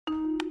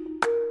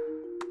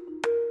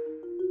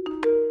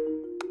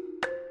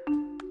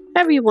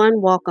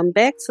Everyone, welcome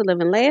back to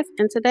Live and Laugh,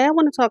 and today I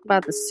want to talk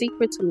about the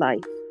secret to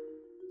life.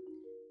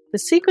 The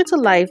secret to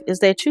life is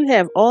that you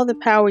have all the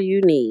power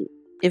you need.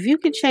 If you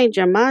can change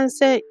your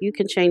mindset, you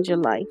can change your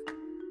life.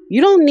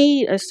 You don't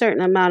need a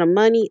certain amount of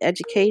money,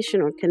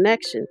 education, or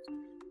connections.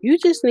 You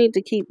just need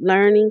to keep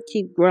learning,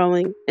 keep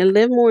growing, and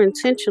live more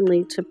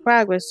intentionally to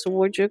progress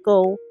towards your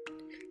goal.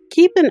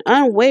 Keep an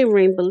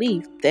unwavering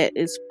belief that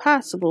it's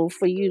possible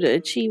for you to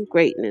achieve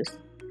greatness.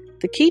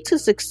 The key to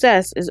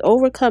success is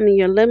overcoming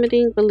your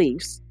limiting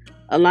beliefs,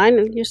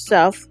 aligning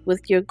yourself with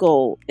your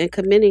goal, and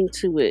committing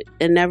to it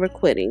and never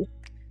quitting.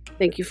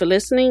 Thank you for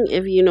listening.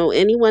 If you know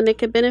anyone that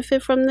could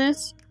benefit from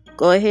this,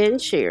 go ahead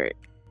and share it.